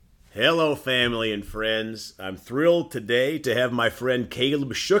Hello, family and friends. I'm thrilled today to have my friend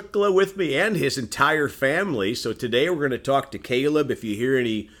Caleb Shukla with me and his entire family. So today we're going to talk to Caleb. If you hear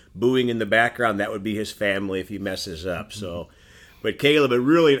any booing in the background, that would be his family if he messes up. But Caleb, it's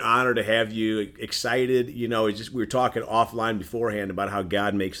really an honor to have you. Excited, it's just we were talking offline beforehand about how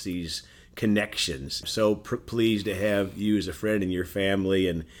God makes these connections. So pleased to have you as a friend and your family.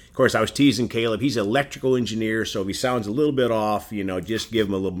 And of course, I was teasing Caleb. He's an electrical engineer, so if he sounds a little bit off, just give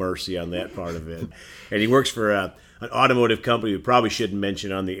him a little mercy on that part of it. And he works for an automotive company we probably shouldn't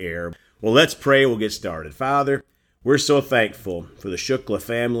mention on the air. Well, let's pray. We'll get started. Father, we're so thankful for the Shukla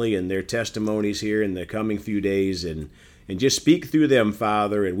family and their testimonies here in the coming few days, and just speak through them,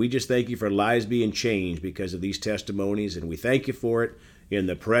 Father. And we just thank you for lives being changed because of these testimonies, and we thank you for it. In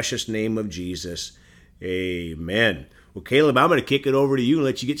the precious name of Jesus, amen. Well, Caleb, I'm going to kick it over to you and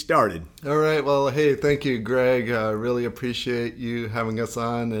let you get started. All right. Well, hey, thank you, Greg. Really appreciate you having us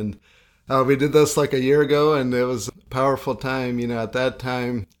on. And we did this like a year ago, and it was a powerful time. At that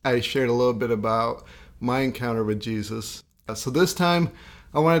time, I shared a little bit about my encounter with Jesus. So this time,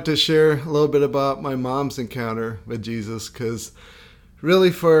 I wanted to share a little bit about my mom's encounter with Jesus, because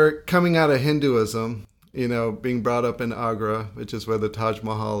really for coming out of Hinduism, being brought up in Agra, which is where the Taj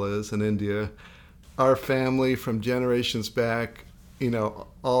Mahal is in India. Our family from generations back,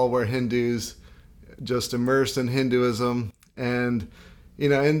 all were Hindus, just immersed in Hinduism. And,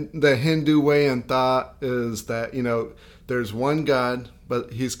 in the Hindu way and thought is that, there's one God,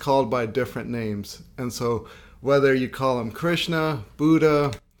 but he's called by different names. And so whether you call him Krishna,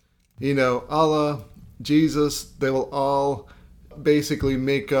 Buddha, Allah, Jesus, they will all basically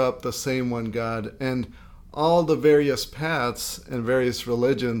make up the same one God. And all the various paths and various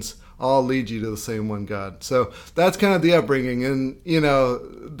religions all lead you to the same one God. So that's kind of the upbringing. And,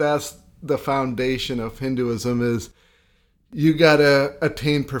 that's the foundation of Hinduism is you got to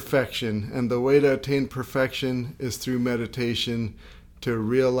attain perfection. And the way to attain perfection is through meditation, to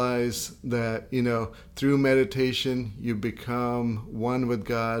realize that, through meditation, you become one with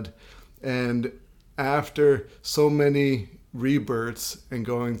God. And after so many rebirths and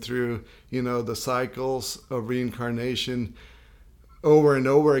going through, the cycles of reincarnation over and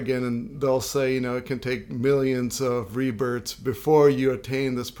over again, and they'll say, it can take millions of rebirths before you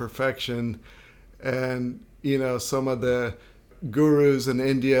attain this perfection. And, some of the gurus in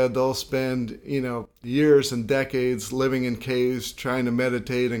India, they'll spend, years and decades living in caves trying to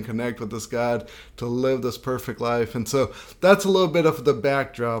meditate and connect with this God to live this perfect life. And so that's a little bit of the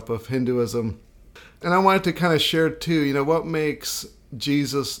backdrop of Hinduism. And I wanted to kind of share too, what makes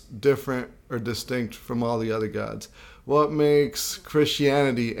Jesus different or distinct from all the other gods? What makes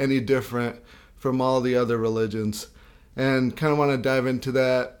Christianity any different from all the other religions? And kind of want to dive into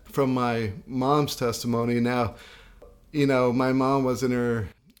that from my mom's testimony. Now, my mom was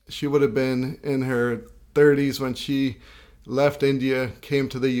she would have been in her 30s when she left India, came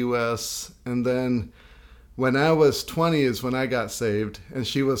to the U.S., and then when I was 20 is when I got saved, and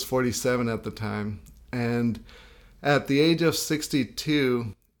she was 47 at the time. And at the age of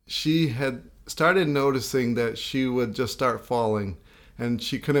 62, she had started noticing that she would just start falling, and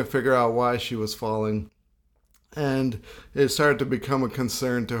she couldn't figure out why she was falling. And it started to become a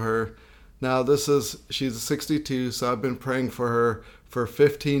concern to her. Now she's 62, so I've been praying for her for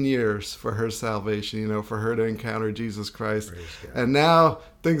 15 years for her salvation, for her to encounter Jesus Christ. And now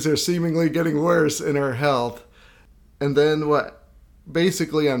things are seemingly getting worse in her health. And then what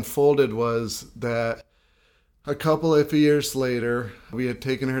basically unfolded was that a couple of years later, we had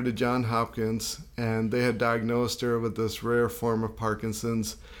taken her to Johns Hopkins, and they had diagnosed her with this rare form of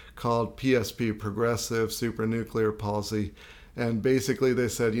Parkinson's called PSP, progressive supranuclear palsy. And basically they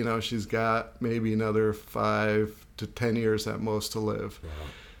said, she's got maybe another 5 to 10 years at most to live. Wow.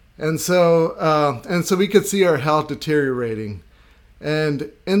 And so we could see her health deteriorating.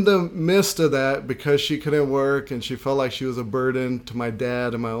 And in the midst of that, because she couldn't work and she felt like she was a burden to my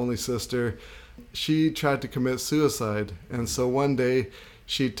dad and my only sister, she tried to commit suicide. And so one day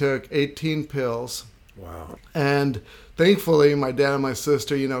she took 18 pills. Wow. And thankfully, my dad and my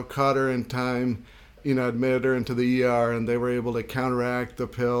sister, caught her in time, admitted her into the ER, and they were able to counteract the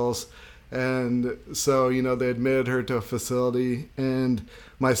pills. And so, they admitted her to a facility, and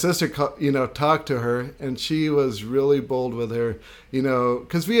my sister, talked to her, and she was really bold with her,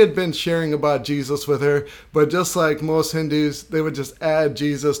 because we had been sharing about Jesus with her, but just like most Hindus, they would just add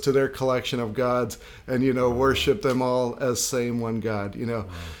Jesus to their collection of gods and, worship them all as same one God, Wow.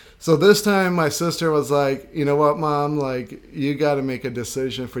 So this time my sister was like, you know what, Mom, you got to make a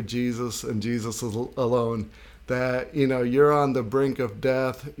decision for Jesus and Jesus alone. That, you're on the brink of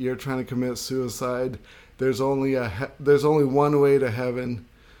death. You're trying to commit suicide. There's only one way to heaven.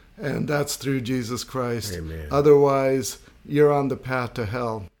 And that's through Jesus Christ. Amen. Otherwise, you're on the path to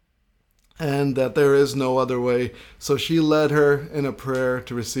hell. And that there is no other way. So she led her in a prayer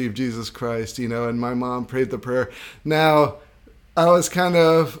to receive Jesus Christ, and my mom prayed the prayer. Now, I was kind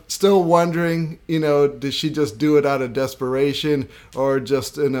of still wondering, did she just do it out of desperation or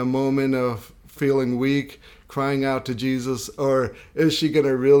just in a moment of feeling weak, crying out to Jesus? Or is she going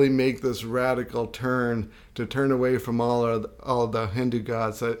to really make this radical turn to turn away from all of the Hindu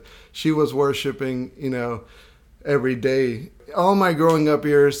gods that she was worshiping, every day? All my growing up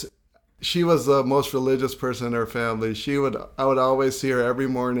years, she was the most religious person in her family. I would always see her every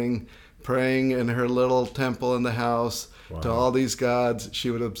morning praying in her little temple in the house. Wow. To all these gods.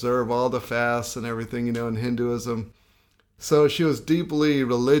 She would observe all the fasts and everything, in Hinduism. So she was deeply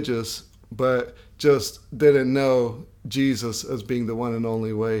religious, but just didn't know Jesus as being the one and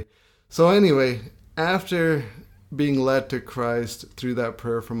only way. So anyway, after being led to Christ through that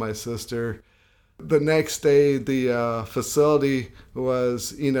prayer from my sister, the next day, the facility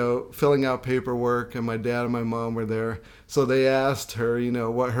was, filling out paperwork, and my dad and my mom were there. So they asked her,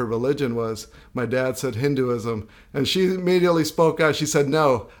 what her religion was. My dad said Hinduism. And she immediately spoke out. She said,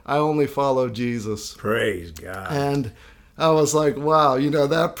 "No, I only follow Jesus." Praise God. And I was like, wow,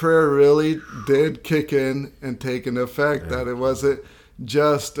 that prayer really did kick in and take an effect, that it wasn't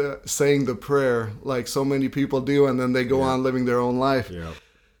just saying the prayer like so many people do, and then they go on living their own life. Yeah.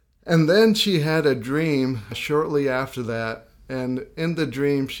 And then she had a dream shortly after that. And in the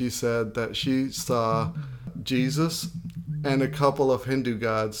dream, she said that she saw Jesus and a couple of Hindu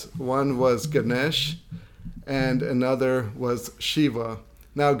gods. One was Ganesh and another was Shiva.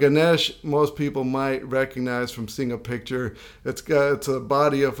 Now, Ganesh, most people might recognize from seeing a picture. It's a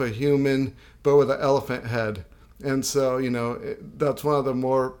body of a human, but with an elephant head. And so, that's one of the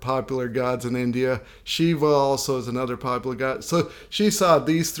more popular gods in India. Shiva also is another popular god. So she saw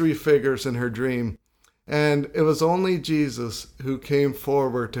these three figures in her dream. And it was only Jesus who came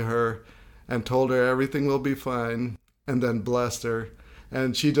forward to her and told her everything will be fine, and then blessed her.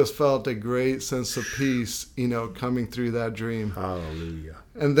 And she just felt a great sense of peace, coming through that dream. Hallelujah.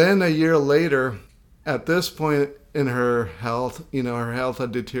 And then a year later, at this point in her health, her health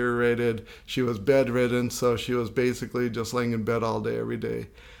had deteriorated. She was bedridden, so she was basically just laying in bed all day, every day.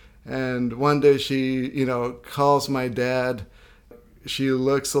 And one day she, calls my dad. She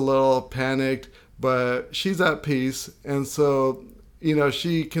looks a little panicked, but she's at peace. And so,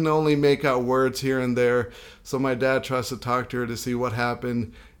 she can only make out words here and there. So my dad tries to talk to her to see what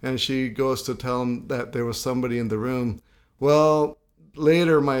happened. And she goes to tell him that there was somebody in the room. Well,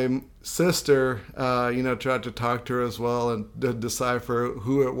 later my sister, tried to talk to her as well and to decipher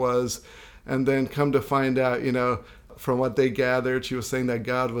who it was. And then come to find out, from what they gathered, she was saying that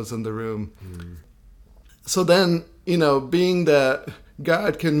God was in the room. Mm. So then, being that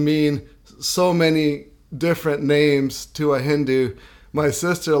God can mean so many different names to a Hindu, my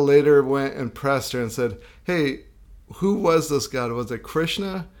sister later went and pressed her and said, "Hey, who was this God? Was it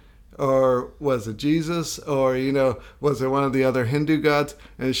Krishna? Or was it Jesus? Or, was it one of the other Hindu gods?"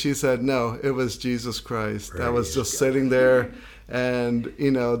 And she said, "No, it was Jesus Christ." Praise that was just God. Sitting there, and,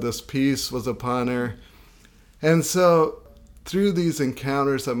 this peace was upon her. And so through these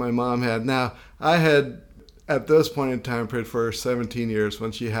encounters that my mom had, now I had at this point in time prayed for her 17 years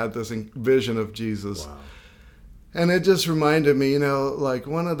when she had this vision of Jesus. Wow. And it just reminded me,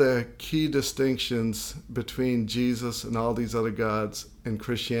 one of the key distinctions between Jesus and all these other gods and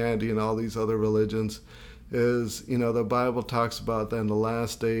Christianity and all these other religions is, the Bible talks about that in the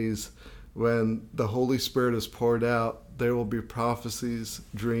last days when the Holy Spirit is poured out, there will be prophecies,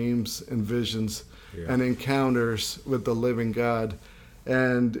 dreams, and visions and encounters with the living God.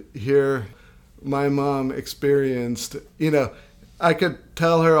 And here my mom experienced, I could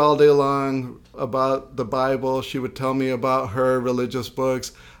tell her all day long about the Bible. She would tell me about her religious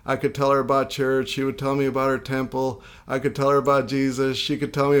books. I could tell her about church. She would tell me about her temple. I could tell her about Jesus. She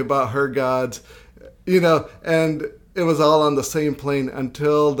could tell me about her gods, and it was all on the same plane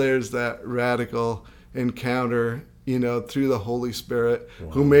until there's that radical encounter, through the Holy Spirit.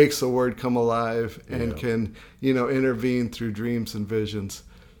 Wow. Who makes the word come alive and can, intervene through dreams and visions.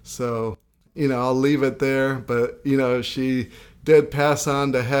 So, I'll leave it there, but, she did pass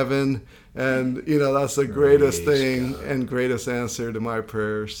on to heaven, and that's the greatest thing and greatest answer to my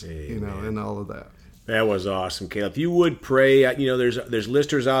prayers. Amen. And all of that. That was awesome, Caleb. If you would pray, there's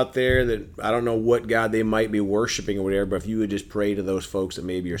listeners out there that I don't know what God they might be worshiping or whatever, but if you would just pray to those folks that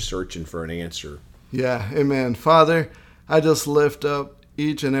maybe are searching for an answer. Yeah, amen. Father, I just lift up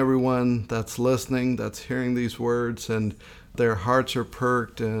each and every one that's listening, that's hearing these words, and their hearts are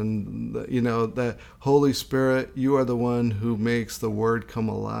perked, and that Holy Spirit, you are the one who makes the word come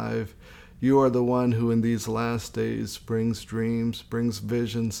alive. You are the one who in these last days brings dreams, brings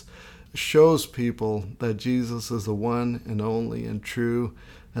visions, shows people that Jesus is the one and only and true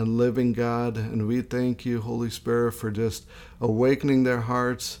and living God. And we thank you, Holy Spirit, for just awakening their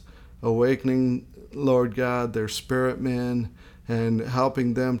hearts, awakening, Lord God, their spirit man, and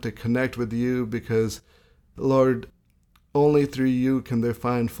helping them to connect with you, because, Lord, only through you can they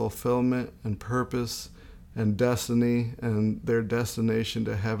find fulfillment and purpose and destiny and their destination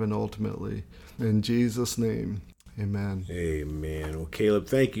to heaven ultimately. In Jesus' name, amen. Amen. Well, Caleb,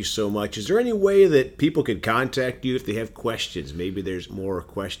 thank you so much. Is there any way that people can contact you if they have questions? Maybe there's more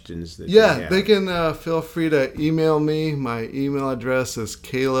questions that they can feel free to email me. My email address is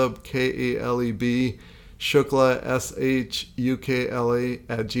Caleb, Kaleb, Shukla, Shukla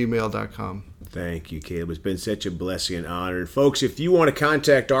 @gmail.com. Thank you, Caleb. It's been such a blessing and honor. And folks, if you want to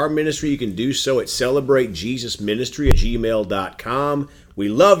contact our ministry, you can do so at celebratejesusministry@gmail.com. We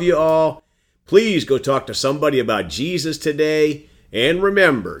love you all. Please go talk to somebody about Jesus today. And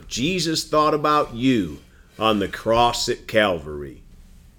remember, Jesus thought about you on the cross at Calvary.